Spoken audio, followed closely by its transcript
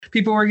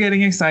people were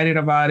getting excited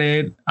about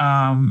it.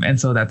 And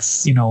so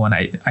that's, when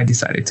I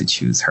decided to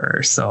choose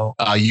her. So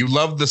you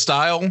love the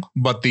style,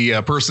 but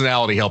the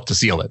personality helped to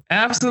seal it.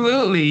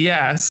 Absolutely.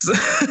 Yes.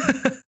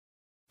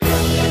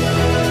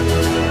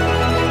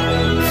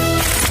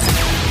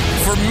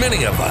 For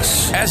many of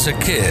us, as a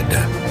kid,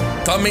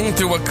 thumbing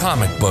through a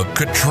comic book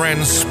could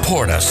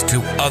transport us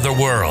to other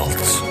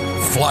worlds,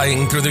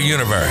 flying through the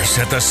universe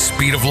at the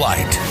speed of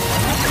light,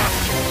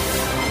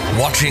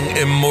 watching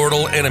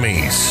immortal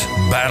enemies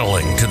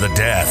battling to the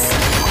death.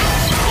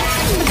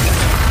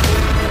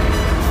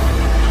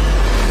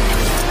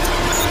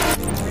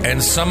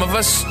 And some of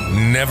us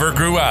never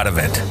grew out of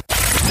it.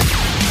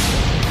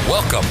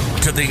 Welcome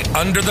to the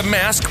Under the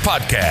Mask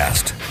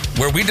podcast,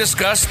 where we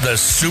discuss the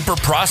super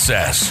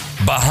process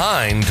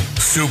behind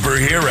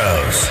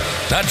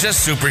superheroes. Not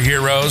just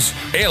superheroes,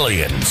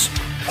 aliens,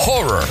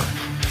 horror,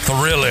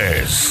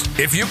 thrillers.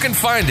 If you can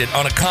find it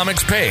on a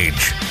comics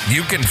page,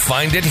 you can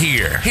find it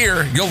here.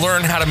 Here, you'll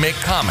learn how to make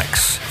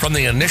comics, from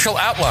the initial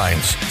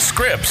outlines,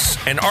 scripts,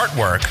 and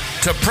artwork,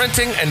 to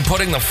printing and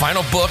putting the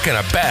final book in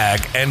a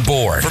bag and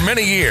board. For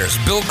many years,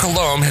 Bill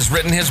Colomb has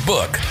written his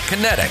book,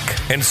 Kinetic,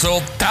 and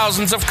sold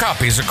thousands of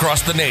copies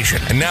across the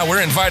nation. And now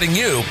we're inviting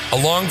you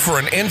along for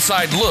an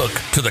inside look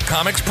to the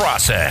comics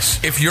process.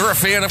 If you're a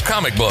fan of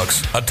comic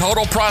books, a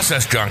total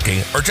process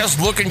junkie, or just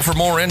looking for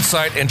more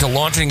insight into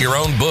launching your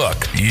own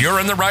book, you're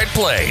in the right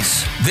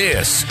place.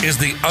 This is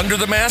the Under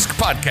the Mask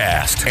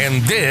podcast,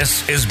 and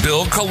this is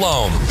Bill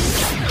Colomb.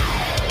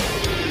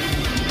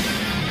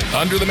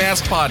 Under the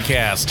Mask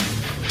podcast,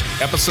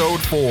 episode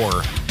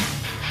 4.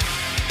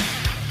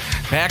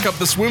 Pack up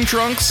the swim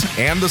trunks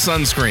and the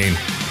sunscreen.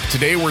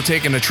 Today we're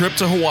taking a trip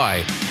to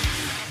Hawaii.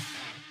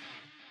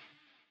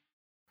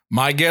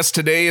 My guest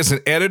today is an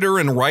editor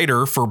and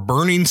writer for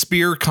Burning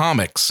Spear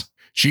Comics.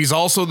 She's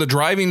also the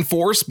driving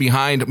force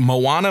behind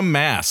Moana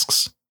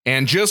Masks,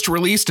 and just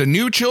released a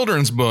new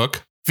children's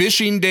book,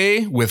 Fishing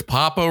Day with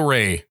Papa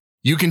Ray.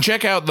 You can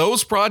check out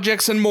those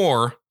projects and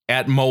more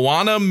at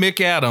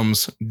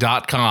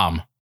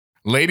moanamcadams.com.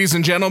 Ladies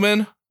and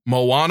gentlemen,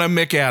 Moana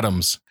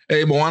McAdams.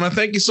 Hey, Moana,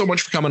 thank you so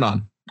much for coming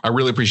on. I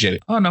really appreciate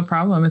it. Oh, no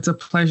problem. It's a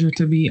pleasure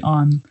to be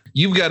on.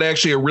 You've got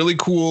actually a really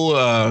cool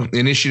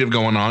initiative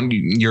going on.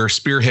 You're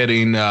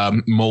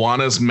spearheading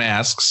Moana's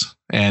Masks,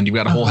 and you've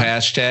got a whole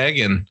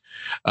hashtag and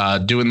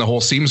doing the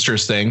whole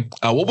seamstress thing.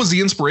 What was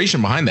the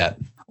inspiration behind that?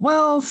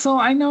 Well, so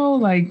I know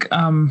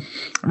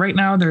right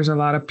now there's a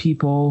lot of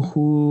people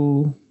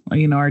who,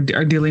 are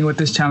dealing with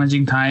this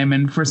challenging time.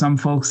 And for some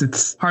folks,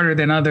 it's harder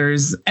than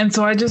others. And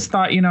so I just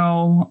thought,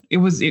 it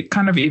was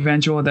kind of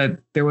eventual that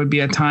there would be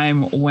a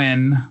time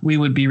when we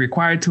would be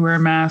required to wear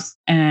masks.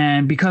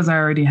 And because I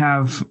already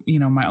have,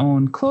 my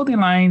own clothing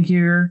line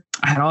here,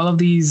 I had all of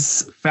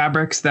these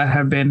fabrics that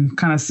have been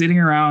kind of sitting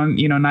around,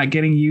 not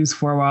getting used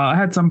for a while. I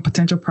had some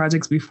potential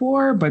projects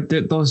before, but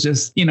those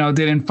just,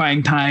 didn't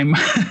find time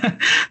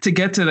to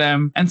get to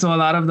them. And so a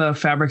lot of the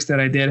fabrics that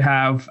I did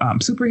have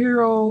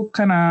superhero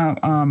kind of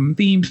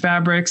themed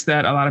fabrics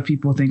that a lot of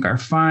people think are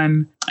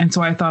fun. And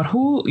so I thought,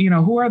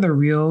 who are the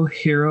real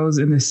heroes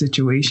in this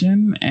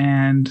situation?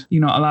 And,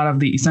 a lot of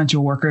the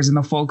essential workers and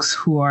the folks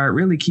who are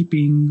really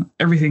keeping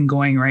everything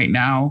going right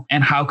now.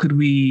 And how could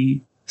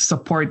we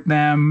support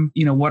them?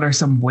 What are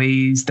some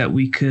ways that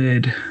we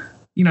could,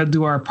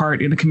 do our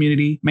part in the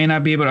community? May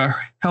not be able to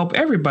help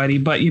everybody,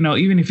 but,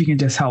 even if you can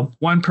just help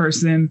one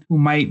person who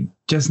might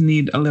just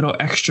need a little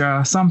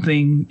extra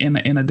something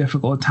in a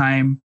difficult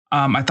time,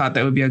 I thought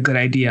that would be a good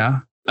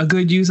idea. A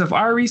good use of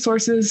our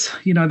resources,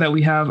 that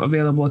we have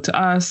available to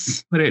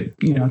us, put it,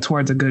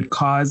 towards a good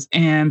cause.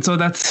 And so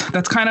that's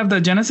kind of the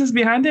genesis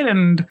behind it.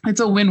 And it's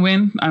a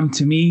win-win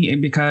to me,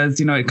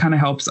 because, it kind of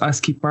helps us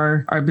keep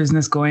our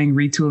business going,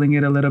 retooling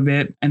it a little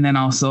bit, and then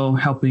also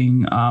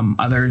helping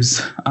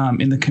others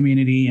in the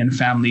community and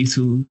families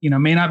who,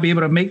 may not be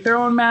able to make their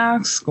own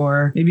mask,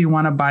 or maybe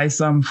want to buy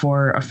some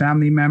for a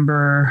family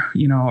member,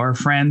 or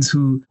friends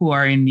who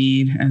are in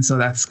need. And so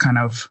that's kind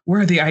of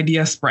where the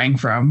idea sprang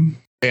from.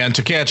 And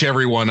to catch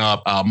everyone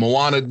up,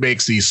 Moana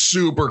makes these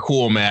super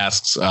cool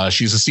masks.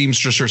 She's a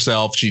seamstress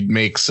herself. She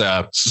makes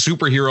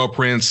superhero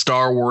prints,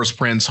 Star Wars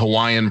prints,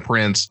 Hawaiian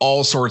prints,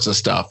 all sorts of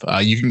stuff.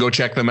 You can go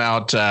check them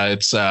out.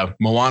 It's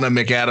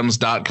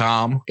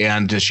moanamcadams.com,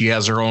 and she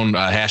has her own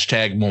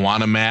hashtag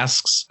Moana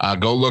Masks.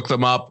 Go look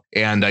them up,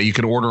 and you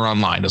can order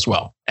online as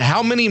well.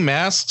 How many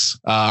masks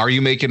are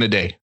you making a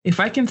day? If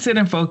I can sit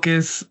and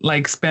focus,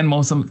 spend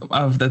most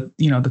of the,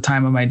 the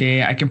time of my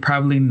day, I can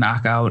probably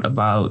knock out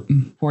about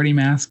 40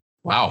 masks.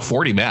 Wow,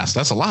 40 masks.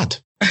 That's a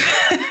lot.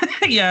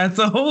 Yeah,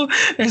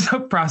 there's a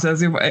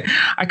process.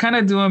 I kind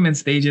of do them in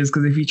stages,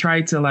 because if you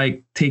try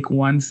to take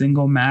one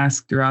single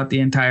mask throughout the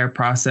entire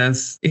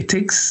process, it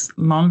takes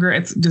longer.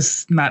 It's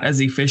just not as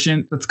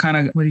efficient. It's kind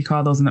of, what do you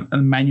call those, a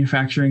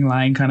manufacturing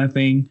line kind of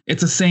thing.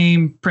 It's the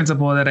same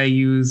principle that I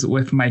use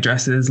with my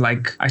dresses. I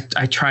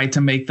try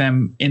to make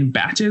them in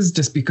batches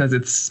just because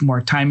it's more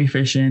time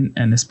efficient,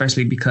 and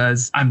especially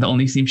because I'm the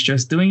only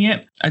seamstress doing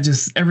it.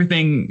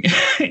 Everything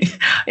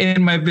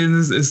in my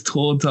business is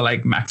tooled to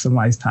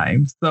maximize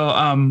time. So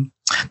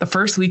the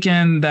first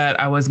weekend that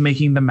I was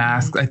making the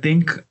mask, I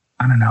think,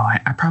 I don't know,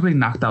 I probably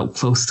knocked out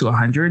close to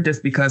 100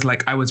 just because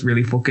like I was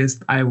really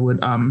focused. I would,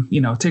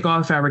 take all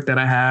the fabric that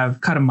I have,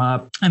 cut them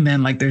up. And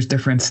then like there's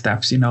different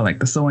steps, like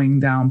the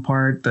sewing down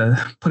part,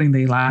 the putting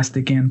the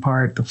elastic in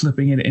part, the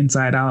flipping it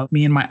inside out.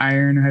 Me and my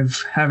iron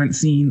haven't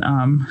seen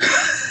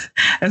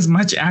as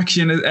much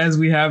action as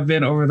we have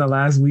been over the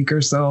last week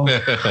or so.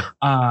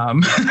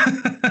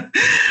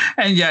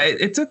 And yeah,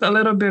 it took a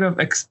little bit of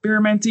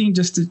experimenting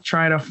just to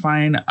try to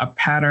find a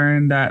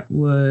pattern that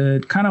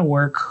would kind of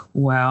work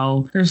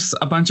well. There's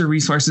a bunch of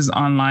resources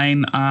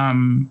online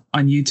on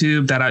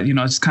YouTube that I,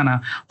 just kind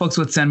of folks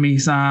would send me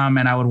some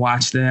and I would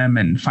watch them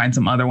and find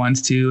some other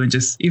ones too. And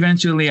just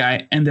eventually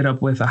I ended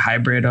up with a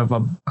hybrid of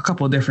a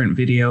couple different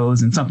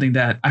videos and something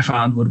that I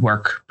found would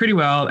work pretty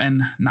well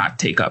and not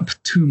take up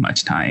too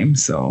much time.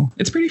 So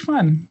it's pretty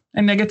fun.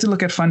 And I get to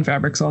look at fun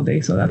fabrics all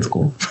day. So that's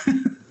cool.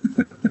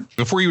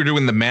 Before you were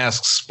doing the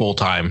masks full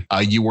time,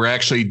 you were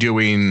actually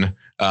doing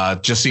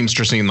just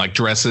seamstressing like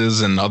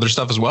dresses and other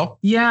stuff as well?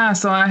 Yeah,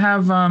 so I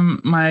have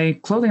my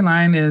clothing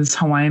line is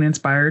Hawaiian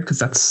inspired because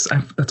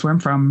that's where I'm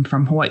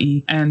from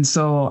Hawaii. And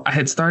so I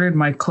had started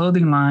my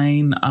clothing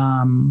line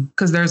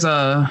because there's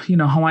a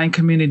Hawaiian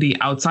community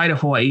outside of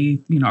Hawaii,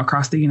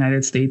 across the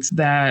United States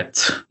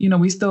that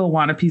we still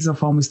want a piece of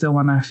home. We still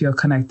want to feel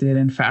connected,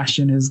 and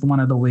fashion is one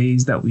of the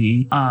ways that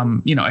we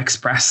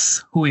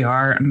express who we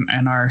are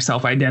and our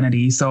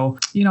self-identity. So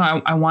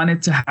I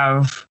wanted to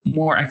have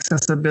more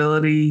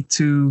accessibility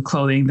to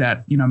clothing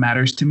that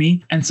matters to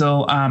me. And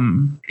so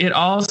it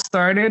all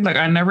started like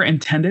I never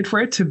intended for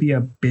it to be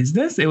a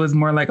business. It was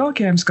more like,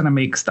 okay, I'm just gonna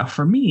make stuff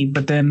for me.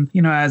 But then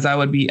as I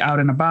would be out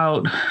and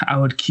about, I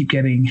would keep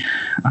getting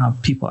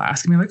people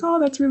asking me like, oh,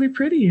 that's really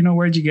pretty,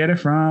 where'd you get it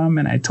from?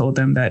 And I told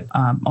them that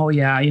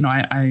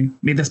I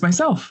made this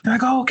myself. They're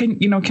like, oh,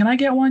 can I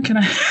get one? Can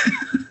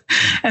I?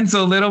 And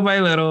so little by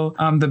little,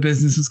 the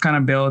business was kind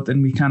of built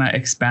and we kind of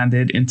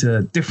expanded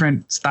into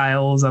different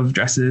styles of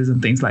dresses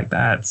and things like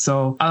that.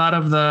 So a lot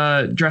of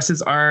the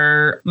dresses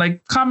are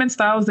like common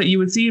styles that you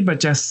would see, but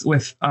just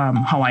with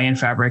Hawaiian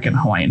fabric and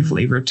Hawaiian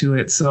flavor to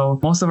it. So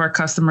most of our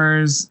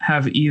customers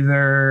have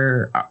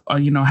either,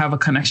 have a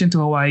connection to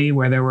Hawaii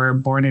where they were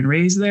born and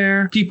raised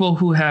there, people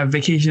who have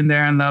vacationed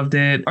there and loved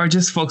it, or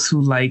just folks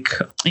who like,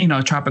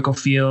 tropical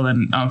feel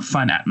and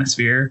fun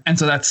atmosphere. And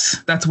so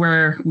that's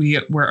where we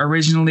were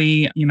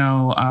originally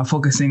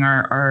focusing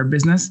our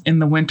business. In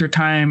the winter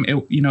time,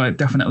 it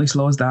definitely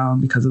slows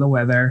down because of the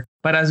weather.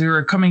 But as we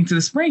were coming to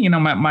the spring,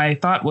 my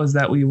thought was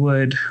that we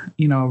would,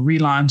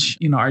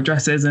 relaunch, our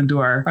dresses and do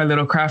our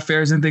little craft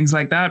fairs and things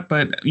like that.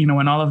 But,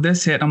 when all of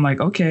this hit, I'm like,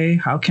 okay,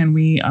 how can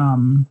we,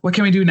 what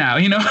can we do now?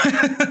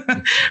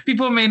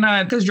 People may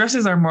not, because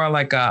dresses are more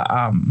like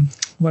a,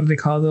 what do they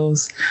call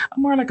those?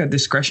 More like a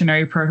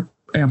discretionary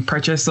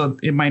purchase, so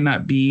it might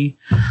not be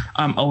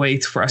a way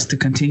for us to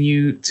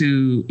continue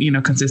to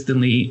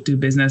consistently do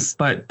business,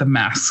 but the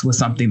masks was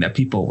something that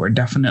people were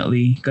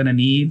definitely gonna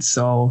need.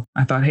 So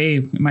I thought, hey,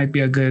 it might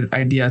be a good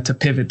idea to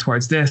pivot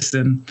towards this,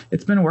 and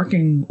it's been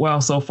working well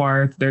so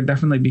far. They're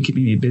definitely been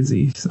keeping me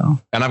busy. So,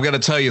 and I've got to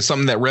tell you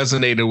something that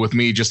resonated with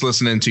me just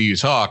listening to you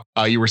talk.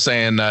 You were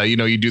saying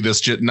you do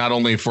this not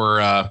only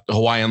for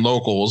Hawaiian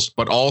locals,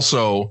 but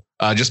also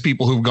just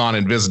people who've gone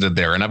and visited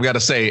there. And I've got to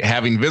say,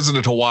 having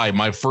visited Hawaii,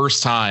 my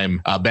first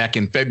time back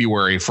in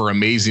February for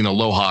Amazing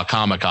Aloha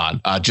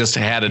Comic-Con, just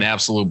had an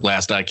absolute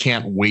blast. I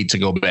can't wait to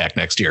go back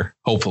next year,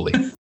 hopefully.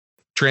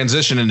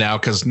 Transitioning now,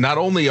 because not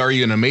only are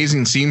you an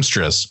amazing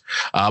seamstress,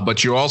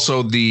 but you're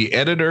also an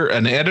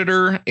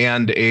editor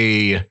and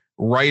a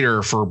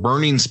writer for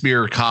Burning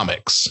Spear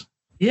Comics.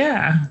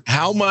 Yeah.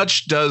 How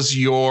much does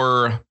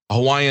your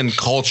Hawaiian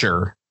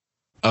culture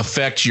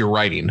affect your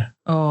writing?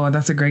 Oh,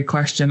 that's a great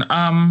question.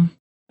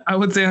 I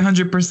would say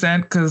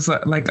 100% because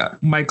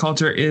my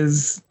culture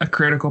is a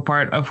critical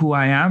part of who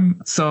I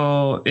am.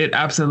 So it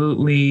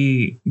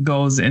absolutely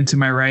goes into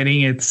my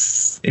writing.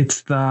 It's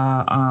the,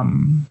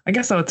 I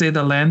guess I would say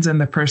the lens and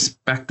the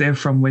perspective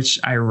from which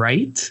I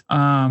write.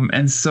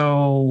 And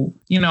so,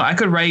 I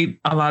could write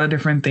a lot of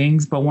different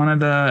things, but one of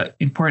the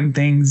important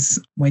things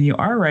when you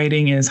are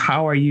writing is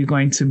how are you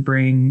going to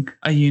bring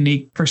a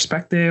unique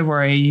perspective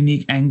or a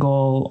unique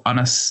angle on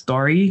a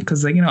story?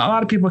 Because, a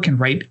lot of people can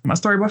write a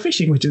story about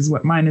fishing, which is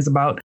what mine is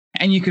about.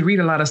 And you could read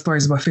a lot of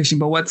stories about fishing,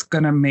 but what's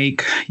going to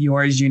make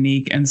yours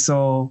unique? And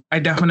so I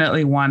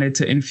definitely wanted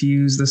to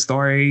infuse the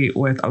story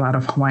with a lot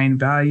of Hawaiian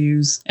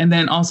values and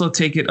then also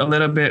take it a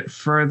little bit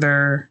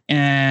further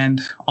and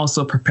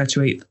also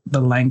perpetuate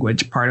the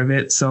language part of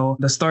it. So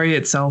the story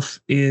itself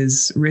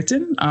is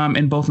written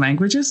in both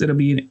languages.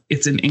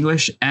 It's in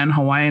English and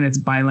Hawaiian. It's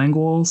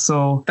bilingual.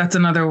 So that's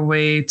another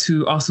way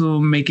to also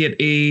make it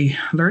a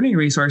learning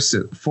resource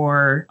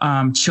for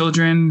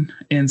children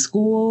in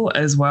school,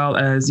 as well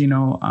as,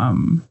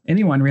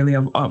 anyone really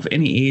of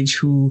any age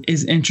who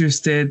is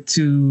interested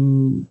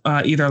to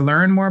either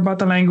learn more about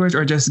the language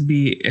or just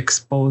be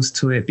exposed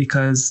to it,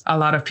 because a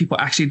lot of people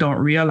actually don't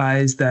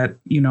realize that,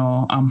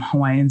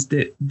 Hawaiians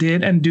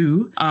did and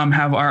do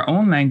have our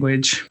own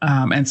language.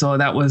 And so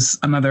that was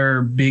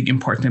another big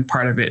important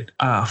part of it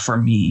for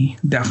me,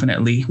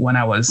 definitely, when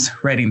I was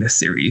writing this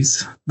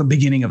series, the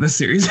beginning of the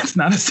series. It's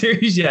not a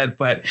series yet,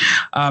 but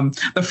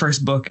the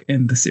first book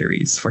in the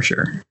series for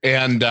sure.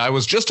 And I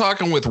was just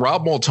talking with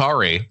Rob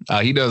Moltari.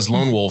 He does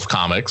Lone Wolf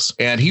comics,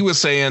 and he was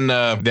saying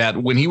that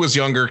when he was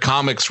younger,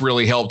 comics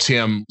really helped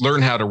him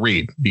learn how to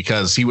read,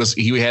 because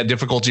he had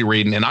difficulty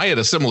reading, and I had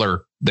a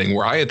similar thing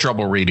where I had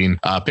trouble reading,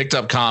 picked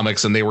up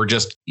comics, and they were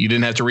just, you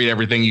didn't have to read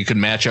everything. You could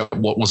match up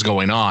what was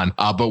going on.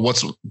 But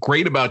what's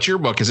great about your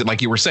book is that,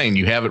 like you were saying,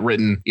 you have it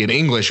written in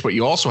English, but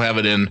you also have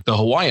it in the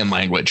Hawaiian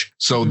language.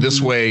 So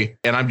this way,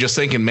 and I'm just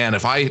thinking, man,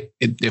 if I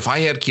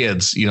had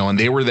kids, and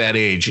they were that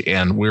age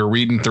and we were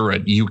reading through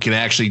it, you can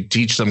actually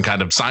teach them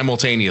kind of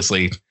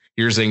simultaneously.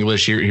 Here's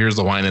English, here's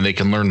the Hawaiian, and they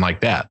can learn like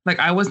that. Like,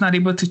 I was not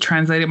able to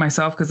translate it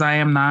myself because I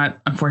am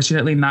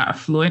unfortunately not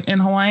fluent in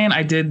Hawaiian.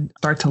 I did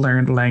start to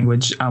learn the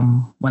language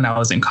when I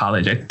was in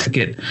college. I took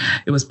it.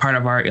 It was part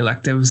of our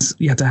electives.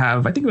 You had to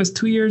have, I think it was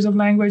 2 years of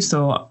language.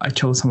 So I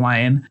chose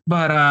Hawaiian.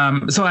 But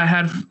so I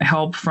had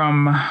help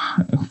from,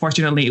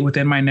 fortunately,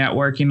 within my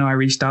network. I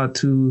reached out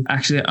to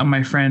actually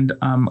my friend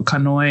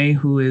Kanoi,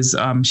 who is,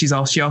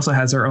 she also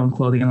has her own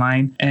clothing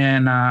line.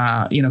 And,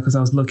 because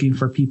I was looking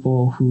for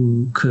people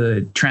who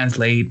could translate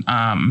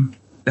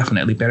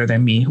definitely better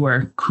than me,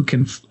 who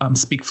can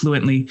speak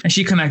fluently. And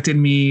she connected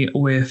me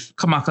with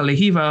Kamaka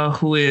Lehiva,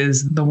 who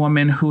is the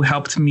woman who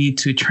helped me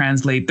to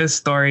translate this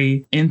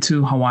story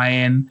into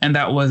Hawaiian. And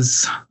I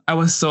was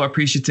so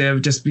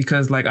appreciative, just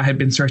because I had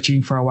been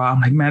searching for a while.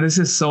 I'm like, man, this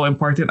is so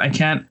important. I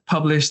can't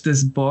publish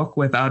this book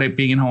without it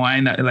being in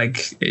Hawaiian.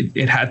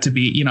 It had to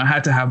be, I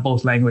had to have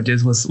both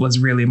languages was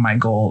really my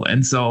goal.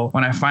 And so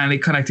when I finally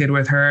connected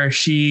with her,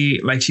 she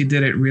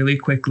did it really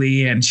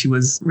quickly, and she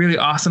was really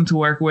awesome to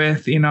work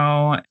with.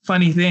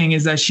 Funny thing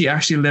is that she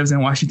actually lives in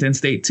Washington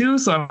State too.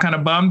 So I'm kind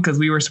of bummed, because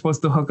we were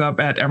supposed to hook up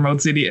at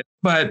Emerald City.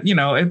 But,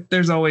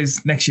 there's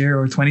always next year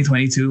or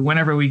 2022,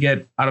 whenever we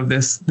get out of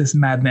this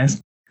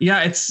madness.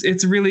 Yeah,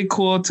 it's really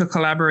cool to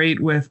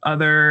collaborate with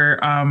other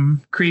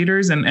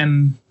creators,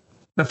 and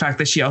the fact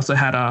that she also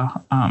had a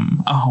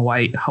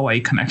Hawaii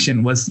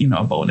connection was,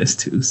 a bonus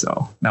too.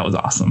 So that was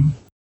awesome.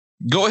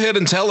 Go ahead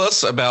and tell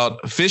us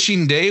about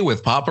Fishing Day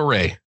with Papa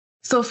Ray.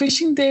 So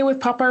Fishing Day with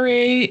Papa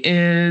Ray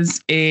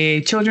is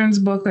a children's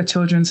book, a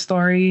children's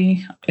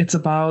story. It's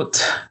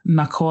about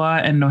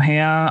Nakoa and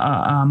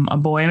Nohea, a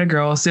boy and a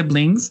girl,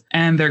 siblings,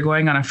 and they're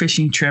going on a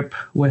fishing trip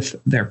with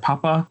their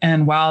papa.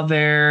 And while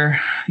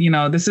they're,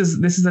 this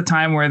is a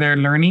time where they're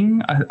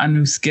learning a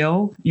new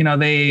skill.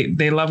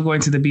 They love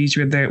going to the beach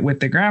with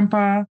their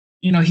grandpa.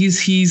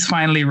 He's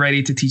finally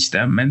ready to teach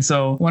them. And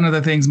so one of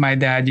the things my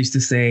dad used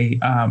to say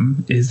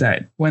is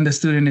that when the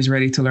student is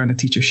ready to learn, the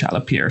teacher shall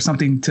appear,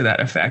 something to that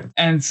effect.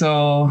 And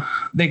so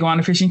they go on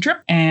a fishing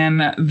trip,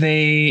 and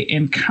they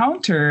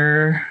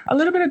encounter a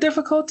little bit of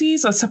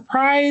difficulties, a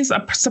surprise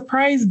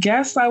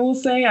guest, I will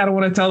say. I don't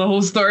want to tell the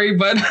whole story,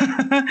 but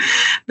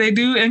they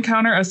do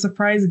encounter a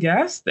surprise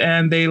guest,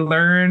 and they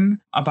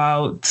learn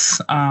about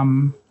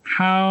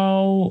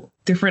how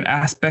different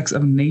aspects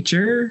of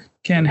nature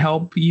can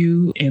help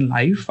you in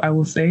life, I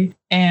will say.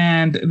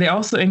 And they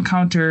also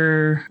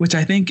encounter, which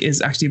I think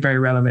is actually very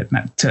relevant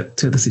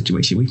to the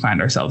situation we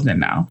find ourselves in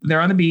now. They're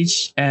on the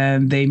beach,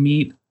 and they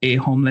meet a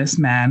homeless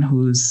man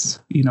who's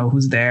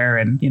there.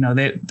 And,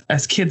 they,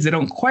 as kids, they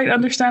don't quite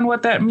understand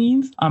what that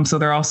means. So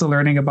they're also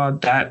learning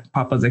about that.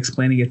 Papa's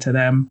explaining it to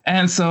them.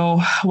 And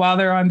so while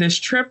they're on this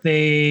trip,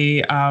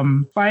 they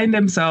find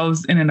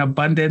themselves in an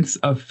abundance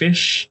of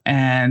fish.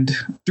 And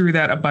through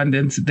that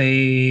abundance,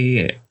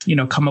 they,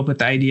 come up with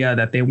the idea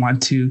that they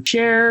want to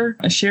share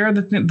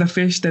the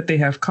fish that they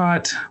have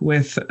caught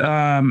with,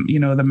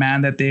 the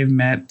man that they've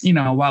met,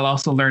 while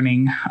also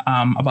learning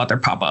about their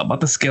papa, about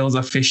the skills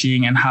of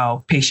fishing and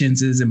how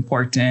patience is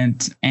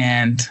important,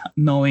 and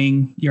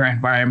knowing your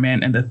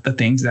environment and the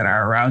things that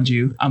are around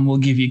you will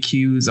give you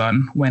cues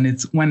on when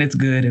it's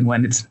good and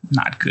when it's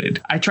not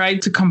good. I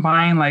tried to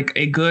combine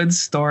a good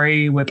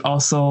story with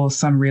also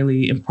some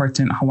really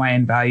important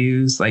Hawaiian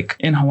values. Like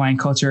in Hawaiian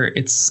culture,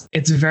 it's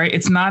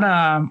not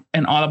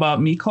an all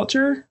about me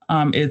culture.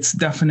 It's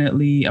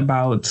definitely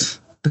about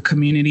the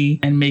community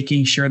and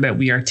making sure that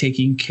we are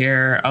taking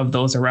care of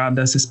those around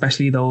us,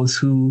 especially those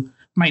who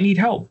might need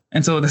help.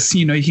 And so this,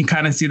 you can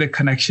kind of see the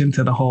connection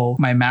to the whole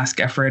my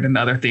mask effort and the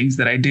other things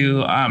that I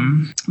do.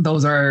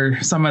 Those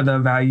are some of the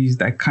values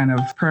that kind of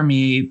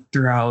permeate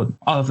throughout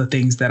all of the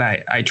things that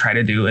I try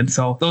to do. And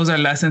so those are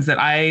lessons that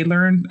I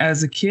learned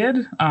as a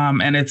kid.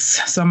 And it's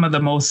some of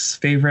the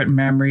most favorite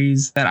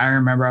memories that I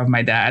remember of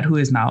my dad, who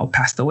is now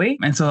passed away.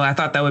 And so I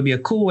thought that would be a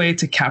cool way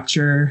to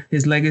capture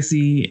his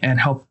legacy and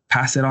help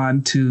pass it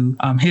on to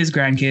his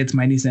grandkids,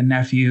 my niece and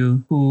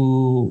nephew,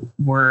 who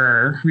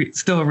were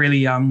still really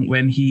young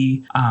when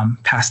he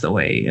passed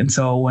away. And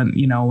so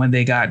when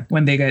they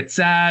get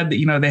sad,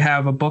 they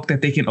have a book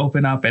that they can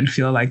open up and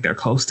feel like they're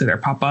close to their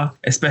papa,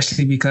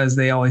 especially because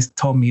they always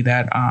told me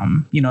that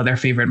their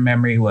favorite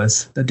memory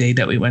was the day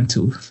that we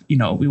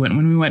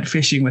went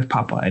fishing with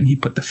papa and he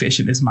put the fish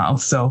in his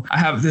mouth. So I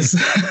have this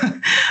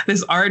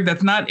this art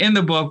that's not in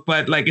the book,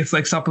 but like it's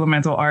like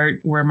supplemental art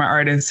where my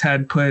artist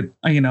had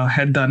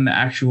done the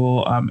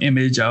actual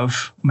image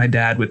of my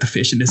dad with the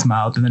fish in his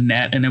mouth and the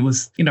net, and it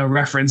was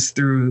referenced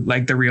through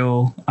like the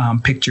real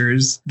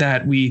pictures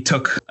that we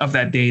took of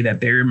that day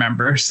that they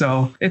remember.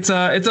 So it's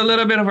a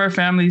little bit of our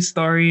family's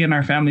story and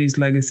our family's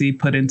legacy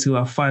put into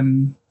a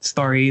fun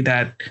story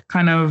that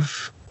kind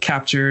of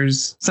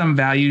captures some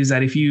values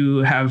that if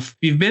you've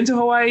been to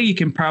Hawaii, you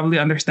can probably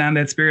understand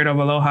that spirit of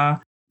aloha.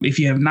 If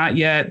you have not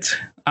yet,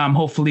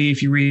 hopefully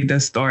if you read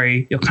this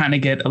story, you'll kind of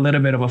get a little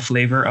bit of a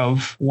flavor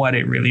of what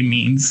it really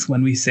means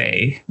when we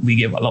say we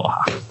give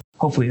aloha.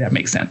 Hopefully that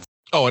makes sense.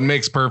 Oh, it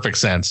makes perfect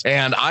sense.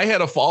 And I had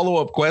a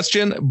follow-up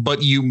question,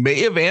 but you may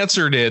have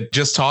answered it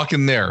just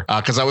talking there,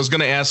 because I was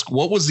going to ask,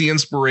 what was the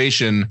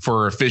inspiration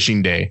for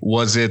Fishing Day?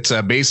 Was it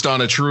based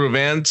on a true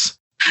event?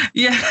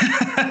 Yeah.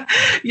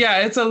 Yeah,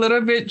 it's a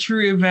little bit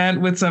true event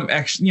with some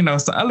extra,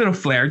 a little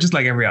flair, just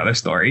like every other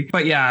story.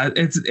 But yeah,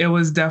 it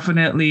was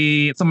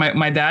definitely, so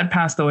my dad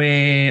passed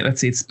away,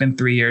 let's see, it's been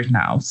 3 years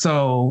now.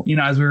 So,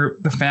 as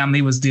the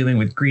family was dealing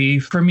with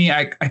grief, for me,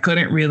 I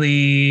couldn't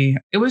really,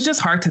 it was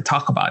just hard to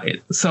talk about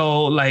it.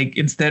 So like,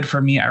 instead for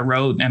me, I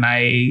wrote and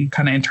I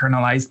kind of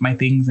internalized my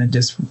things and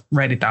just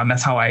write it down.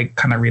 That's how I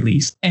kind of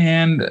released.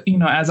 And,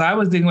 as I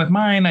was dealing with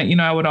mine,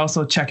 I would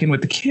also check in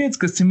with the kids,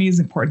 because to me, it's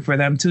important for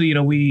them too.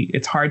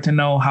 It's hard to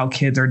know how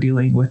kids are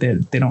dealing with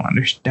it. They don't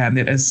understand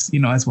it as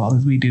well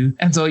as we do.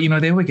 And so,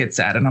 they would get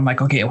sad and I'm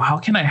like, okay, well, how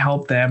can I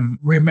help them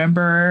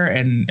remember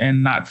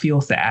and not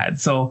feel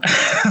sad? So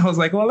I was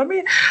like, well,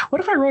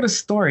 what if I wrote a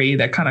story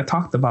that kind of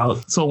talked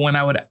about, so when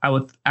I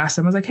would ask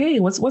them, I was like, hey,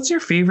 what's your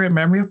favorite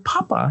memory of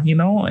papa?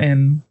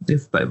 And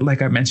it's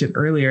like I mentioned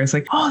earlier, it's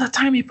like, oh, the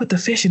time he put the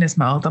fish in his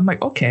mouth. I'm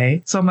like,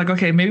 okay. So I'm like,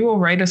 okay, maybe we'll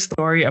write a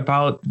story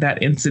about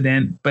that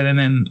incident, but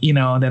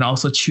then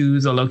also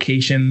choose a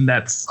location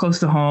that's close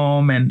to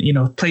home and,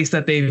 place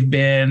that they've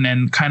been,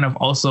 and kind of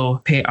also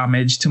pay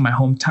homage to my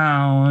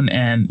hometown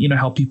and,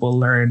 help people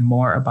learn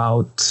more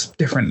about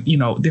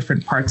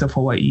different parts of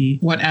Hawaii.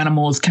 What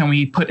animals can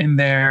we put in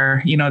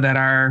there, that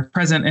are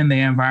present in the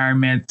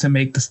environment to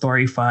make the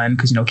story fun?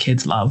 Because,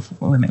 kids love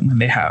when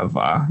they have,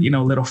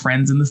 little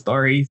friends in the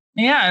story.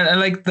 Yeah, I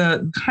like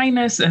the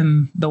kindness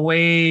and the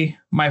way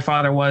my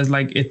father was,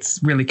 like, it's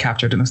really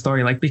captured in the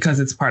story, like, because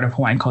it's part of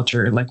Hawaiian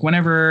culture. Like,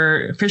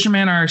 whenever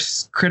fishermen are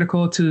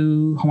critical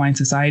to Hawaiian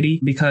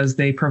society because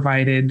they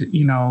provided,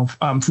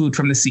 food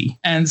from the sea.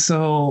 And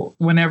so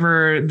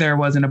whenever there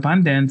was an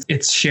abundance,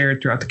 it's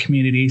shared throughout the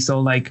community. So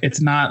like,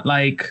 it's not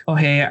like, oh,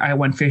 hey, I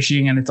went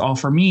fishing and it's all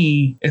for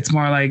me. It's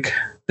more like,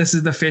 this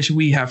is the fish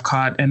we have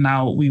caught, and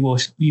now we will,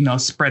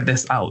 spread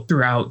this out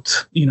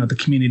throughout, the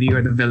community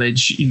or the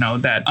village,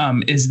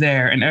 that is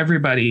there, and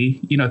everybody,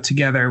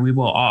 together, we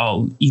will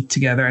all eat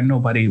together and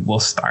nobody will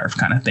starve,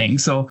 kind of thing.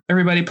 So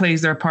everybody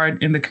plays their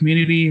part in the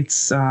community.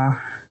 It's,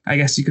 I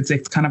guess you could say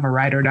it's kind of a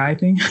ride or die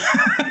thing.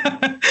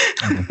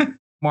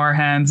 More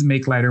hands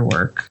make lighter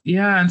work.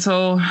 Yeah. And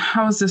so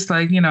I was just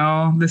like,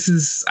 this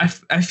is,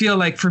 I feel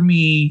like for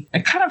me, I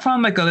kind of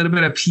found like a little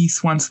bit of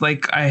peace once,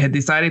 like I had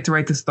decided to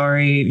write the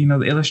story,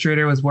 the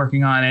illustrator was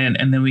working on it,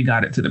 and then we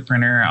got it to the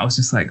printer. I was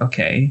just like,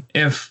 okay,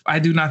 if I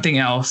do nothing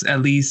else,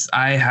 at least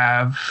I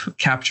have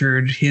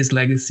captured his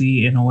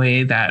legacy in a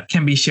way that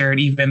can be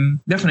shared, even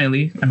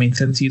definitely. I mean,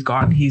 since he's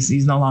gone, he's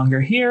no longer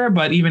here,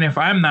 but even if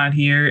I'm not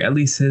here, at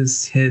least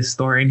his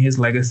story and his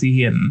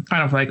legacy and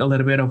kind of like a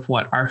little bit of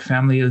what our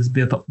family is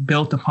built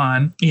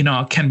upon,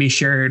 can be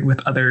shared with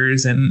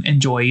others and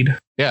enjoyed.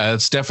 Yeah,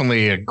 it's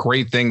definitely a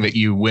great thing that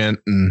you went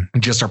and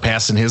just are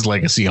passing his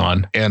legacy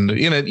on. And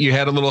in it, you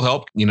had a little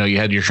help. You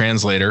had your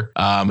translator,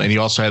 and you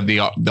also had the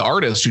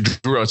artist who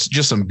drew us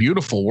just some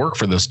beautiful work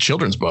for this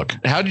children's book.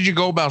 How did you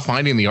go about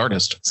finding the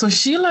artist? So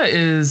Sheila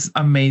is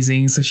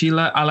amazing. So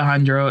Sheila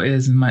Alejandro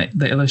is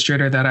the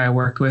illustrator that I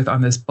worked with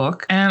on this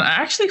book. And I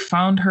actually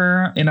found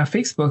her in a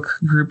Facebook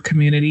group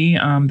community,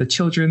 the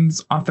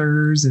Children's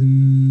Authors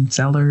and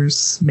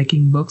Sellers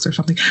Making Books or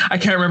something. I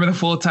can't remember the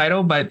full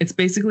title, but it's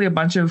basically a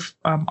bunch of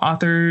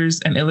authors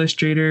and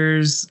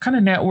illustrators kind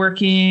of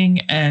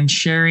networking and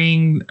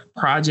sharing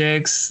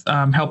projects,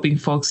 helping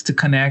folks to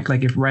connect,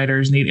 like if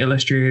writers need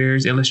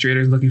illustrators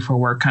looking for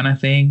work, kind of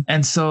thing.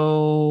 And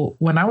so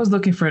when I was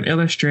looking for an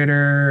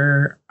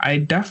illustrator, I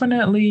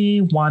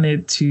definitely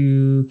wanted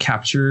to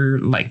capture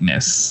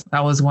likeness.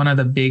 That was one of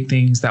the big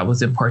things that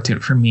was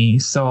important for me.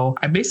 So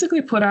I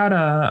basically put out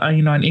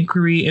an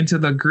inquiry into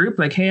the group,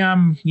 like, hey,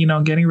 I'm,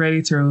 getting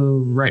ready to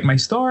write my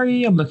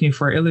story. I'm looking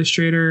for an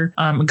illustrator.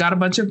 Got a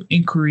bunch of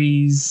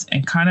inquiries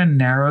and kind of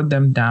narrowed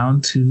them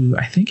down to,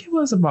 I think it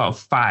was about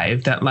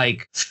 5 that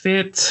like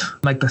fit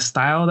like the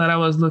style that I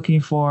was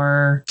looking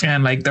for,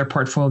 and like their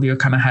portfolio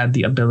kind of had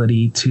the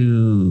ability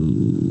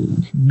to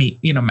meet,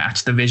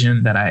 match the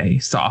vision that I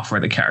saw for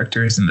the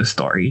characters in the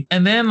story.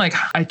 And then like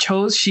I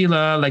chose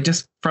Sheila like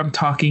just from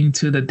talking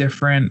to the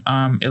different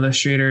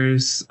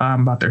illustrators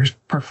about their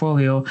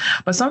portfolio.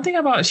 But something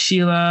about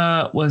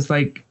Sheila was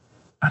like,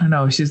 I don't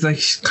know, she's like,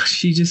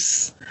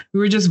 we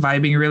were just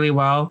vibing really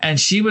well. And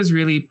she was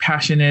really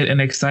passionate and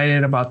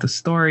excited about the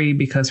story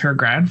because her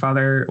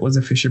grandfather was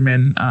a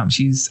fisherman.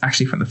 She's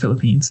actually from the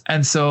Philippines.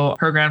 And so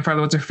her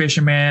grandfather was a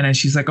fisherman, and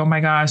she's like, oh my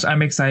gosh,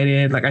 I'm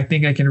excited. Like, I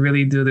think I can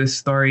really do this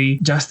story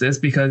justice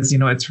because,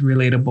 it's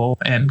relatable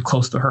and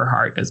close to her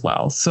heart as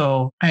well.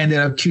 So I ended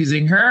up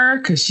choosing her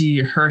because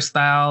her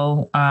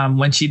style,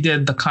 when she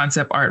did the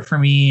concept art for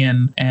me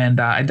and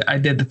I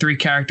did the 3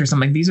 characters, I'm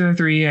like, these are the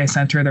 3. I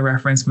sent her the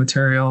reference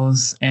materials.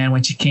 And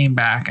when she came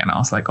back, and I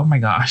was like, oh my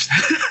gosh,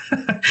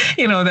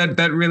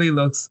 that really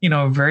looks,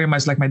 very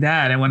much like my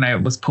dad. And when I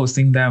was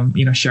posting them,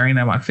 sharing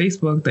them on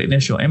Facebook, the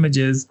initial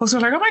images, folks were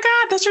like, oh my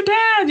God, that's your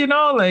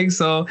dad,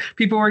 so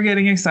people were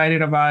getting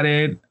excited about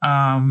it.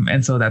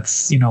 And so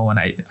that's, when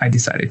I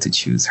decided to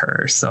choose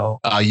her. So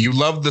you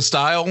loved the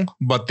style,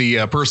 but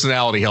the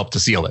personality helped to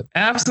seal it.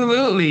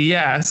 Absolutely.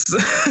 Yes.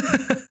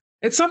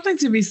 It's something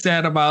to be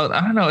said about,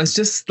 I don't know, it's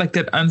just like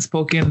that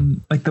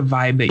unspoken, like the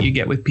vibe that you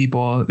get with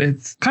people.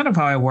 It's kind of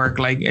how I work.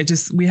 Like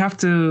we have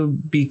to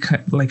be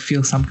like,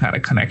 feel some kind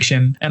of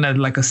connection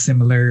and like a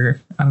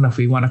similar, I don't know if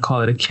we want to call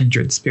it a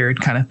kindred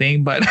spirit kind of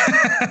thing, but,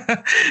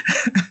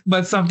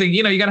 but something,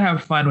 you got to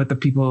have fun with the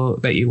people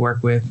that you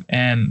work with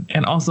and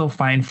also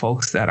find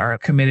folks that are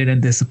committed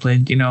and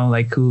disciplined,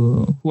 like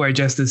who are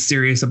just as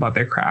serious about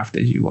their craft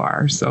as you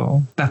are.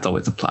 So that's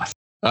always a plus.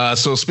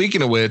 So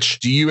speaking of which,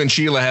 do you and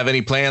Sheila have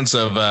any plans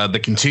of the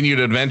continued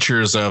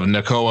adventures of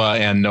Nakoa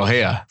and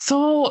Nohea?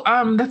 So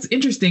that's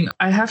interesting.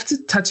 I have to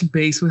touch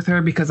base with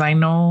her because I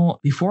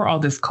know before all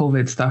this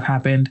COVID stuff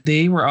happened,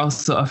 they were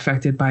also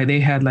affected they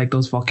had like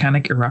those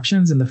volcanic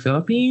eruptions in the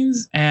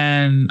Philippines.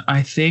 And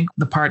I think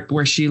the part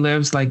where she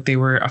lives, like they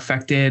were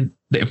affected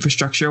the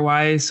infrastructure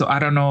wise. So I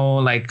don't know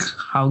like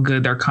how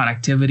good their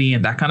connectivity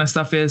and that kind of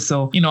stuff is.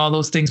 So, all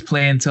those things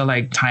play into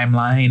like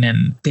timeline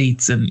and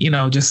dates and,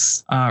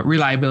 just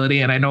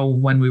reliability. And I know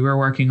when we were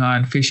working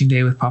on Fishing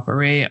Day with Papa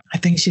Ray, I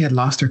think she had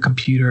lost her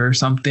computer or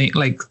something,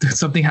 like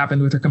something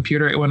happened with her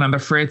computer. It went on the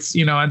fritz,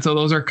 and so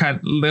those are kind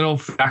of little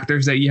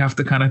factors that you have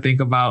to kind of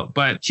think about.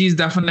 But she's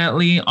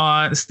definitely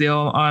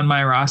still on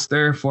my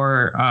roster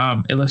for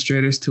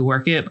illustrators to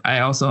work it.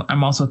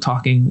 I'm also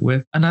talking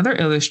with another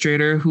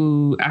illustrator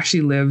who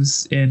actually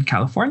lives in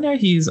California.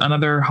 He's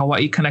another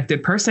Hawaii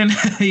connected person.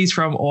 He's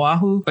from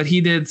Oahu, but he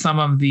did some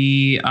of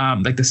the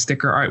like the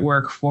sticker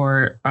artwork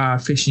for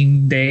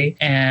Fishing Day,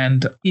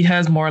 and he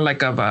has more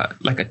like a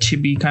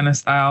chibi kind of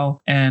style.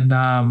 And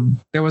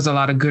there was a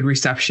lot of good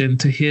reception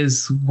to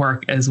his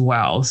work as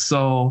well.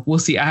 So we'll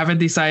see. I haven't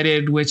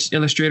decided which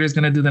illustrator is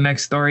going to do the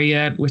next story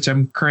yet, which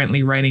I'm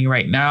currently writing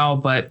right now.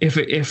 But if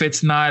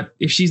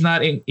she's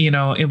not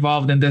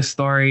involved in this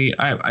story,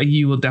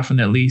 you will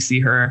definitely see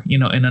her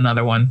in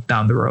another one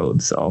down the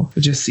road. So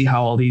we'll just see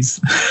how all these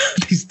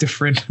these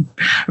different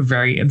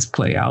variants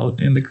play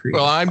out in the creative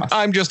process.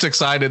 I'm just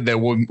excited that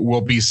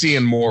we'll be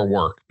seeing more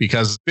work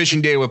because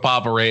Fishing Day with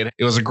Papa Ray,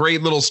 it was a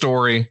great little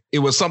story. It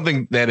was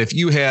something that if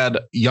you had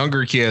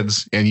younger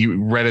kids and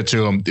you read it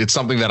to them, it's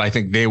something that I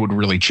think they would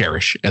really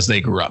cherish as they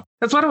grew up.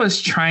 That's what I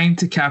was trying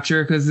to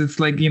capture because it's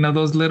like,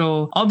 those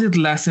all these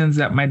lessons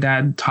that my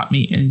dad taught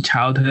me in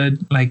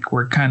childhood, like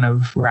were kind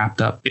of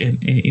wrapped up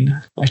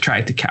in I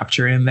tried to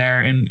capture in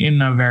there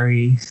in a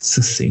very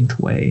succinct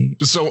way.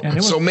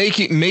 So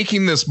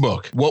making this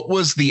book, what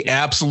was the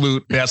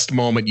absolute best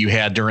moment you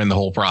had during the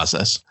whole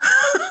process?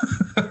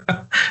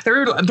 There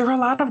were a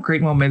lot of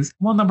great moments.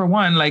 Well, number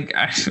one, like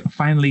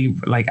finally,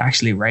 like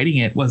actually writing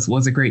it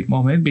was a great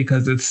moment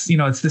because it's,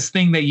 it's this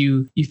thing that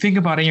you think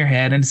about in your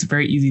head, and it's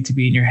very easy to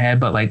be in your head,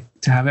 but like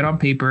to have it on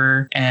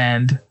paper.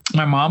 And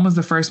my mom was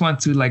the first one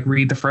to like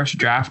read the first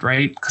draft,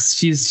 right? Because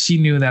she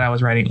knew that I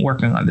was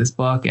working on this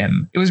book,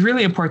 and it was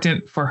really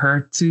important for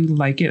her to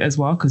like it as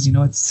well because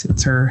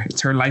it's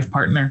her life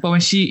partner. But when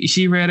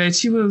she read it,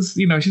 she was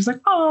like,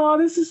 oh,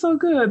 this is so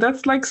good.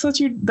 That's like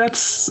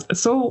that's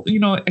so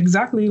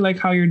exactly like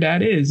how your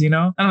dad is, and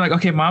I'm like,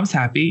 okay, mom's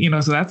happy,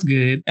 so that's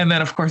good. And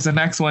then of course the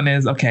next one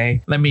is,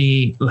 okay, let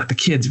the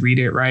kids read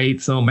it,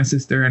 right? So my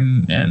sister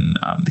and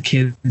the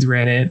kids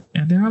read it,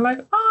 and they were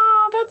like,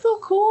 oh, that's so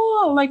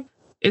cool. Like,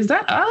 is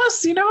that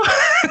us,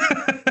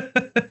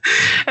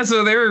 And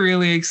so they were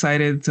really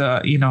excited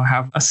to,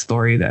 have a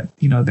story that,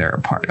 they're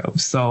a part of.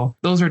 So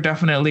those are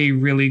definitely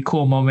really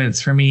cool moments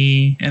for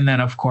me. And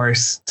then, of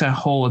course, to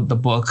hold the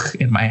book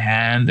in my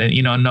hand and,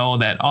 know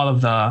that all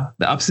of the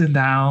ups and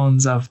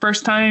downs of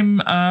first time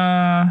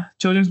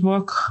children's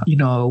book,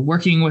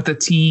 working with a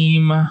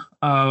team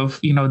of,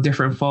 you know,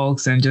 different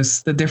folks and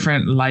just the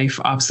different life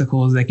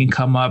obstacles that can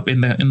come up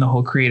in the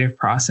whole creative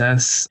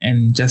process,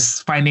 and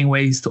just finding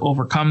ways to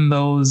overcome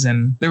those.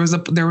 And there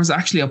was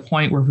actually a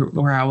point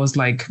where I was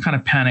like kind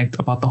of panicked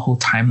about the whole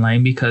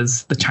timeline,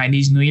 because the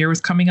Chinese New Year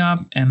was coming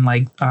up, and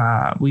like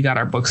we got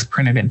our books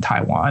printed in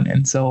Taiwan,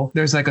 and so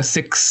there's like a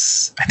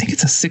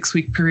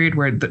 6-week period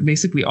where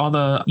basically all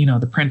the, you know,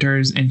 the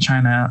printers in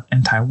China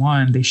and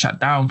Taiwan, they shut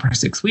down for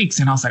 6 weeks.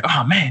 And I was like,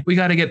 oh man, we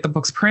got to get the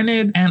books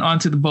printed and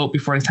onto the boat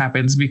before this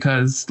happens,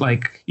 because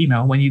like, you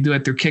know, when you do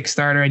it through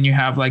Kickstarter and you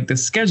have like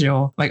this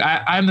schedule, like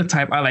I'm the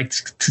type, I like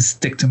to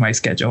stick to my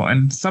schedule,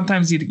 and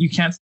sometimes you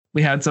can't.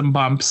 We had some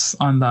bumps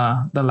on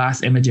the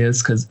last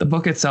images because the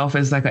book itself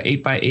is like a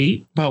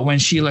 8x8, but when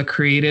Sheila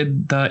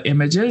created the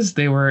images,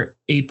 they were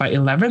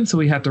 8x11. So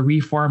we had to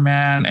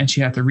reformat, and she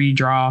had to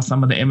redraw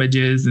some of the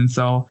images. And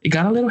so it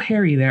got a little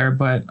hairy there,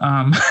 but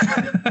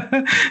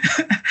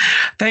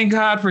thank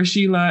God for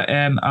Sheila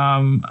and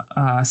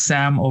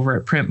Sam over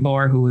at Print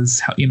Lore, who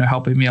was, you know,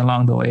 helping me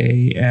along the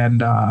way,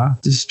 and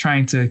just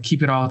trying to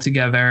keep it all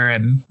together.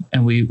 And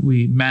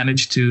we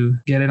managed to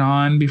get it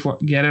on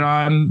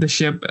the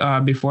ship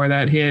before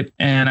that hit.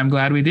 And I'm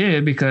glad we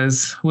did,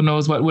 because who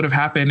knows what would have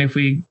happened if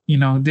we, you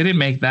know, didn't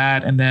make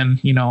that. And then,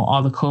 you know,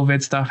 all the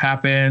COVID stuff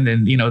happened,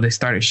 and, you know, they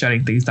started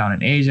shutting things down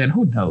in Asia, and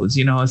who knows,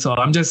 you know. So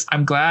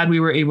I'm glad we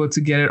were able to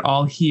get it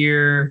all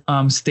here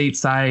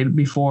stateside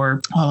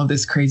before all of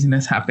this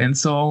craziness happened.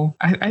 So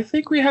I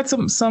think we had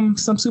some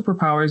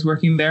superpowers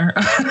working there.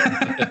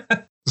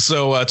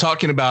 So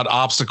talking about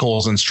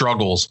obstacles and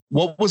struggles,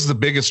 what was the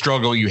biggest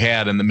struggle you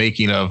had in the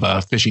making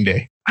of Fishing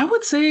Day? I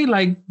would say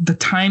like the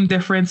time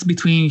difference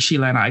between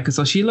Sheila and I, because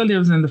so Sheila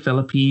lives in the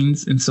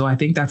Philippines, and so I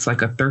think that's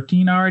like a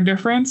 13-hour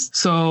difference.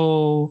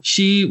 So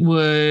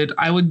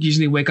I would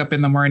usually wake up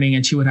in the morning,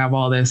 and she would have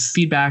all this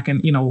feedback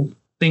and, you know,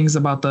 things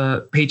about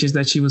the pages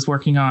that she was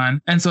working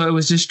on. And so it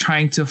was just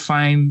trying to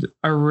find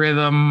a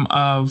rhythm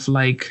of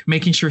like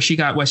making sure she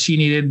got what she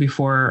needed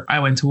before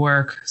I went to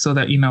work, so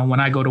that, you know, when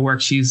I go to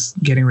work, she's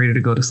getting ready to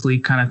go to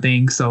sleep kind of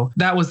thing. So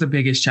that was the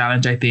biggest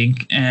challenge, I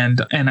think.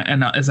 And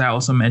as I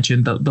also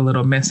mentioned, the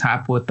little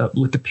mishap with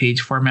the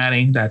page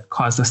formatting that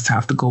caused us to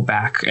have to go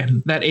back,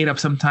 and that ate up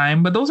some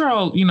time. But those are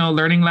all, you know,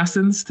 learning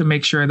lessons to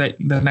make sure that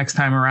the next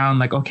time around,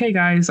 like, okay,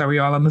 guys, are we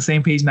all on the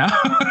same page now?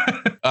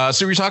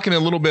 So we're talking a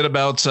little bit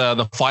about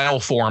the file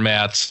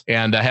formats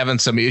and having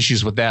some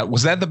issues with that.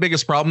 Was that the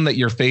biggest problem that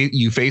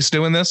you faced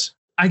doing this?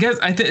 I guess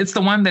it's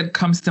the one that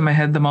comes to my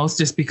head the most,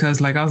 just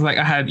because like I was like,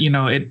 I had, you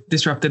know, it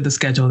disrupted the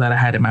schedule that I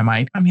had in my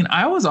mind. I mean,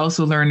 I was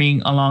also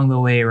learning along the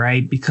way,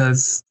 right?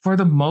 Because for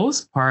the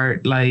most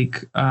part,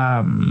 like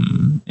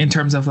in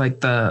terms of like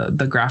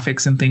the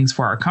graphics and things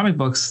for our comic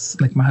books,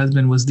 like my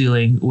husband was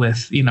dealing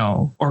with, you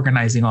know,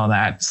 organizing all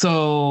that.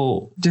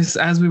 So just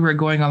as we were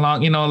going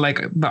along, you know,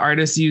 like the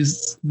artists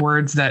used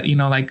words that, you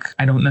know, like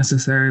I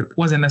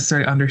wasn't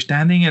necessarily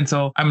understanding. And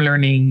so I'm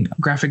learning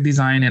graphic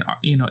design and,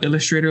 you know,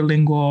 Illustrator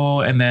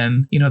lingo. And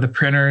then, you know, the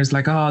printers,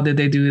 like, oh, did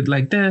they do it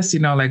like this? You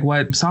know, like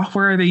what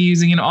software are they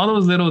using? You know, all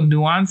those little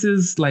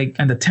nuances, like,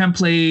 and the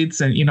templates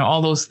and, you know,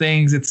 all those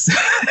things. It's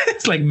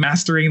it's like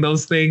mastering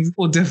those things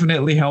will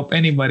definitely help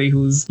anybody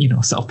who's, you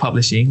know,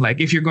 self-publishing. Like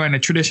if you're going a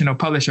traditional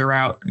publisher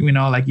route, you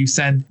know, like you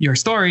send your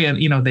story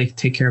and, you know, they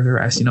take care of the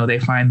rest. You know, they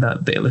find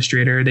the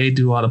illustrator, they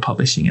do all the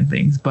publishing and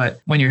things. But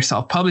when you're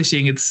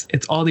self-publishing, it's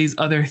all these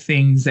other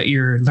things that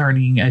you're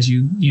learning as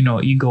you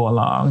go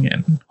along.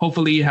 And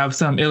hopefully you have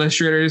some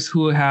illustrators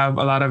who have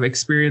a lot of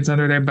experience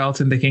under their belt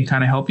and they can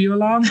kind of help you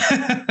along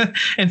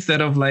instead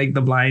of like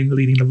the blind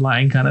leading the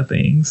blind kind of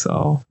thing.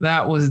 So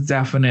that was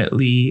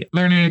definitely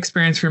learning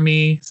experience for me.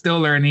 Still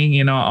learning,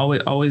 you know,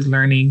 always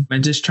learning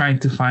and just trying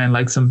to find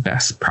like some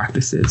best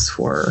practices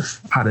for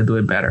how to do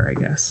it better, I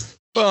guess.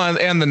 Well,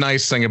 and the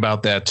nice thing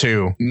about that,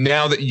 too,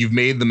 now that you've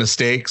made the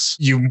mistakes,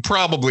 you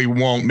probably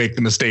won't make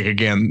the mistake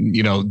again,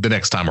 you know, the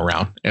next time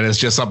around. And it's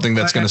just something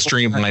that's going to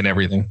streamline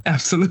everything.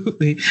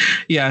 Absolutely.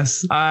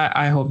 Yes.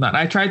 I hope not.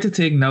 I tried to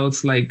take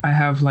notes. Like I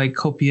have like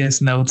copious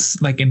notes,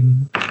 like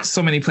in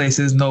so many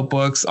places,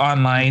 notebooks,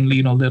 online,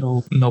 you know,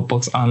 little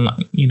notebooks,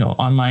 online, you know,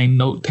 online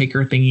note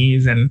taker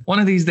thingies. And one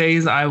of these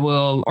days I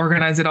will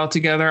organize it all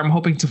together. I'm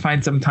hoping to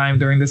find some time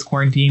during this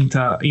quarantine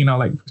to, you know,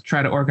 like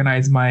try to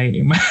organize my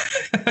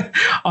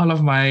all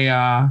of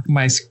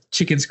my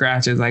chicken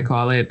scratches, I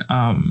call it.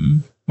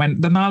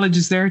 The knowledge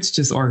is there. It's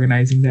just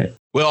organizing that.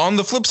 Well, on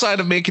the flip side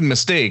of making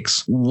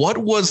mistakes, what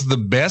was the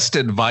best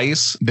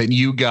advice that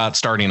you got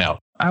starting out?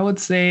 I would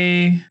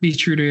say be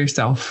true to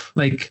yourself.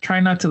 Like try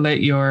not to let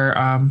your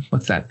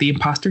the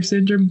imposter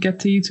syndrome get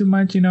to you too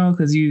much, you know,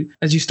 because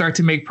as you start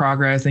to make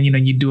progress and, you know,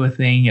 you do a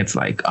thing, it's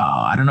like, oh,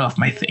 I don't know if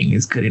my thing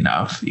is good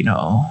enough, you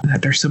know,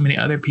 that there's so many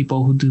other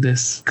people who do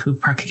this, who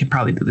can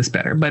probably do this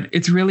better. But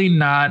it's really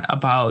not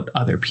about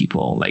other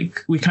people.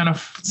 Like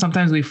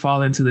sometimes we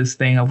fall into this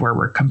thing of where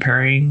we're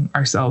comparing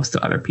ourselves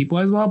to other people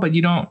as well, but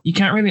you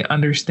can't really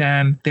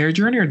understand their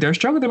journey or their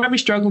struggle. They might be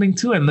struggling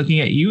too and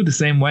looking at you the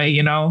same way,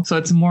 you know. So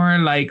it's more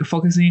like like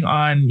focusing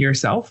on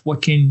yourself.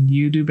 What can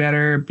you do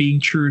better? Being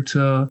true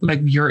to like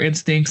your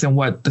instincts and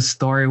what the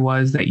story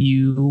was that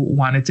you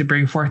wanted to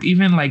bring forth.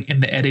 Even like in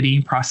the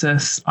editing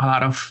process, a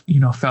lot of,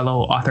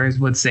 fellow authors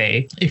would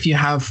say, if you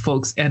have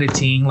folks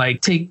editing,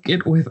 like take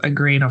it with a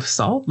grain of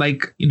salt,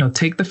 like,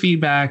 take the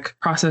feedback,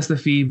 process the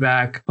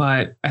feedback,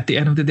 but at the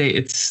end of the day,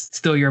 it's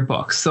still your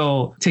book.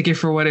 So take it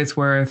for what it's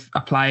worth,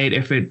 apply it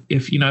if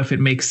it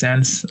makes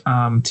sense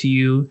to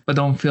you, but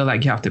don't feel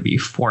like you have to be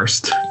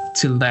forced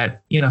to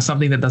let,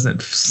 something that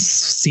doesn't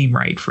seem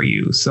right for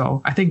you.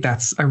 So I think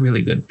that's a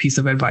really good piece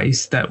of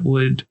advice that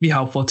would be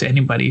helpful to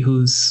anybody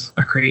who's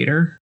a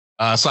creator.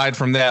 Aside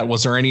from that,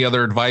 was there any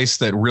other advice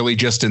that really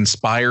just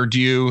inspired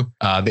you,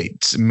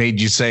 that made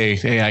you say,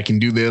 hey, I can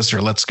do this,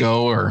 or let's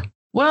go, or?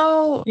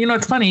 Well,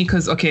 it's funny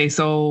because,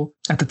 so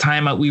at the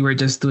time we were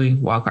just doing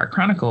Wildcard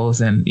Chronicles,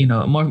 and,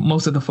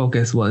 most of the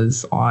focus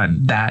was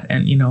on that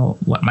and,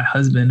 what my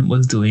husband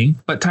was doing.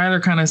 But Tyler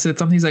kind of said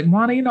something. He's like,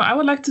 Moana, I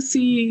would like to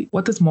see,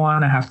 what does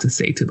Moana have to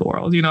say to the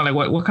world? Like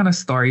what kind of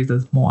stories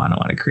does Moana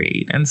want to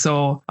create? And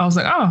so I was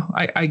like,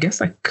 I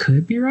guess I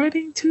could be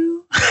writing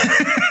too.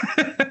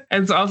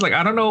 And so I was like,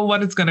 I don't know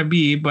what it's going to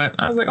be, but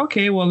I was like,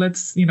 okay, well,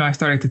 let's, I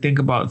started to think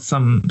about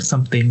some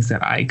things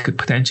that I could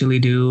potentially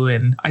do.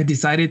 And I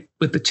decided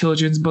with the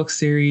children's book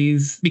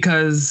series,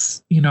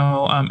 because,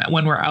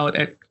 when we're out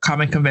at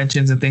comic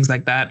conventions and things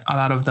like that, a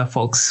lot of the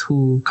folks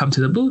who come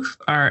to the booth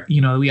are,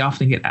 we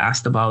often get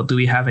asked about, do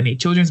we have any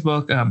children's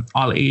book,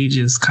 all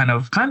ages kind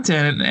of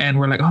content? And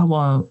we're like, oh,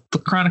 well, the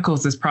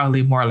Chronicles is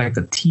probably more like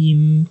a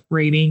teen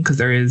rating because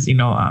there is,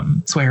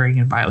 swearing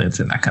and violence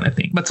and that kind of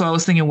thing. But so I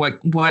was thinking,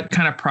 what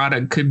kind of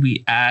product could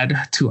we add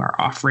to our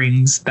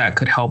offerings that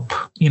could help,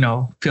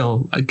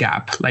 fill a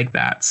gap like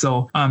that?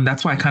 So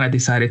that's why I kind of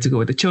decided to go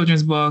with the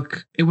children's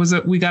book.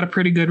 We got a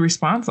pretty good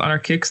response on our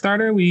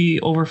Kickstarter.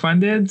 We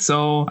overfunded.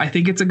 So I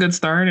think it's a good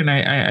start, and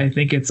I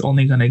think it's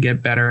only going to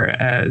get better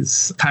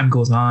as time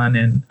goes on,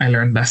 and I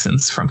learned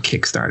lessons from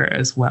Kickstarter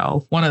as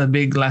well. One of the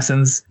big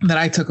lessons that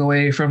I took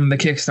away from the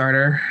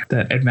Kickstarter,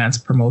 the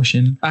advanced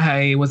promotion,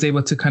 I was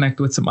able to connect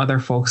with some other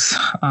folks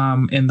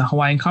in the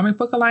Hawaiian Comic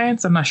Book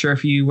Alliance. I'm not sure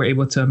if you were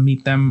able to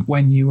meet them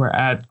when you were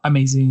at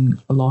Amazing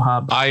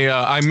Aloha.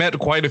 I met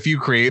quite a few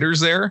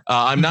creators there.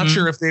 I'm not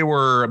sure if they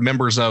were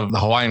members of the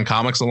Hawaiian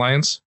Comics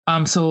Alliance.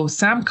 So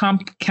Sam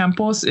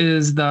Campos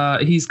he's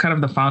kind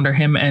of the founder,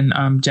 him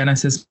and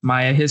Genesis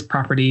Maya, his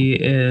property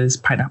is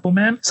Pineapple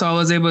Man. So I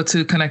was able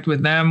to connect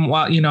with them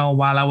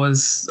while I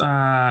was,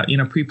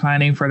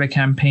 pre-planning for the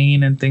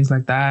campaign and things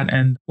like that.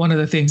 And one of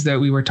the things that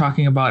we were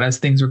talking about as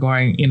things were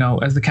going,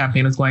 as the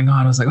campaign was going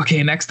on, I was like,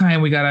 okay, next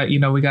time we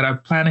gotta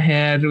plan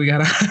ahead.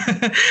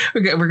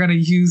 We're going to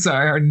use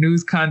our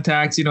news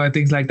contacts, and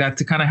things like that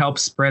to kind of help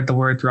spread the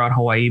word throughout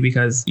Hawaii,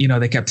 because,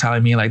 they kept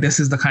telling me like, this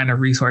is the kind of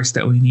resource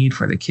that we need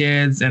for the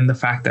kids, and the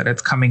fact that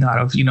it's coming out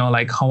of,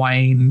 like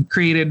Hawaiian,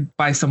 created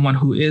by someone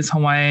who is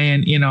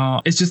Hawaiian,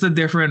 it's just a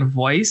different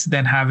voice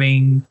than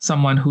having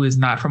someone who is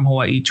not from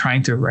Hawaii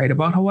trying to write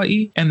about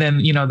Hawaii. And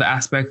then, the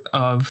aspect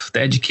of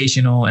the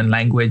educational and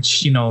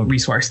language,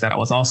 resource that I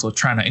was also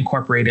trying to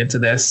incorporate into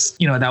this,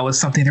 that was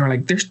something they were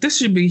like, this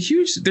should be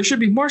huge. There should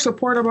be more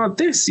support about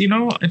this,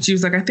 and she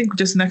was like, I think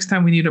just next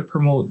time we need to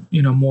promote,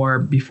 more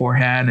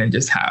beforehand and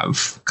just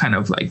have kind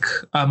of like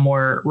a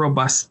more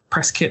robust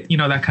press kit,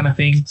 that kind of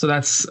thing. So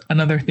that's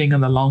another thing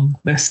on the long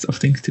list of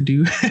things to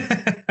do.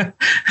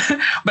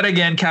 But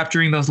again,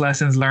 capturing those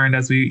lessons learned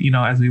as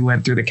we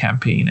went through the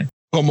campaign.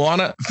 Well,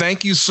 Moana,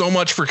 thank you so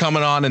much for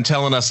coming on and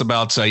telling us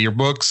about your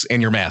books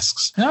and your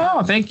masks.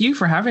 Oh, thank you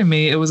for having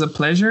me. It was a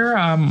pleasure.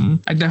 I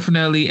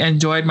definitely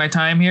enjoyed my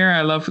time here.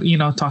 I love,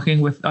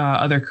 talking with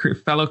other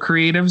fellow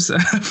creatives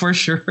for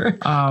sure.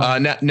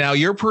 Now,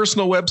 your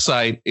personal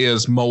website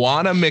is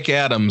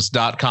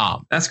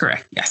moanamcadams.com. That's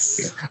correct.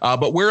 Yes.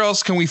 But where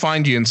else can we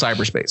find you in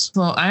cyberspace?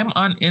 So I'm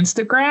on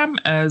Instagram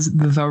as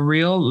The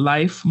Real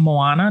Life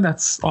Moana.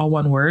 That's all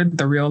one word,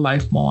 The Real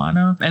Life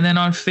Moana. And then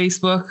on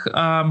Facebook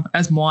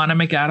as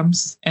Moana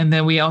McAdams. And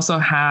then we also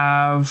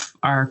have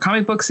our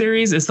comic book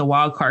series is the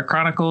Wildcard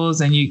Chronicles,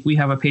 and we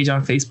have a page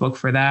on Facebook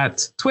for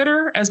that.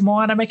 Twitter as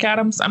Moana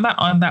McAdams. I'm not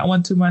on that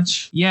one too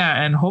much.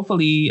 Yeah, and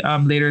hopefully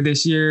later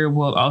this year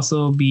we'll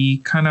also be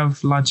kind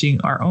of launching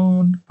our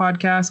own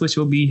podcast, which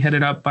will be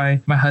headed up by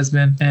my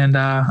husband, and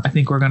I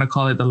think we're gonna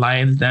call it The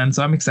Lion's Den.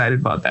 So I'm excited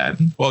about that.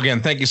 Well,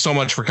 again, thank you so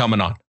much for coming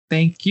on.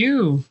 Thank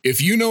you.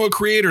 If you know a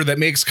creator that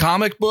makes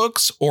comic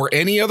books or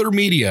any other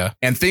media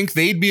and think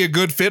they'd be a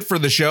good fit for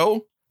the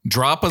show,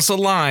 drop us a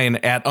line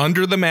at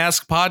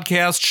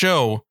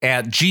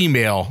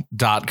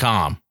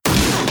underthemaskpodcastshow@gmail.com.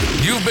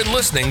 You've been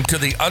listening to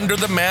the Under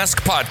the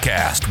Mask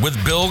podcast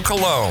with Bill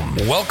Colomb.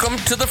 Welcome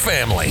to the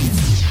family.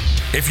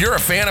 If you're a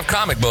fan of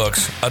comic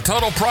books, a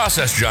total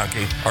process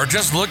junkie, or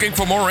just looking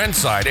for more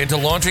insight into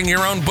launching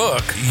your own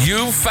book,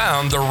 you've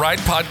found the right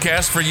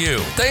podcast for you.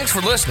 Thanks for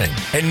listening,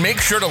 and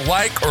make sure to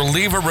like or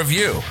leave a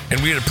review.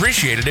 And we'd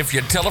appreciate it if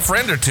you'd tell a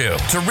friend or two.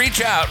 To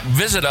reach out,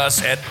 visit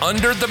us at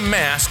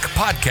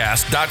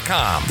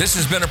underthemaskpodcast.com. This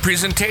has been a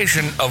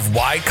presentation of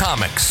Why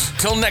Comics.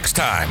 Till next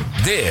time,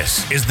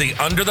 this is the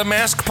Under the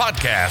Mask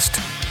Podcast,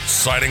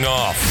 signing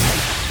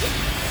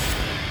off.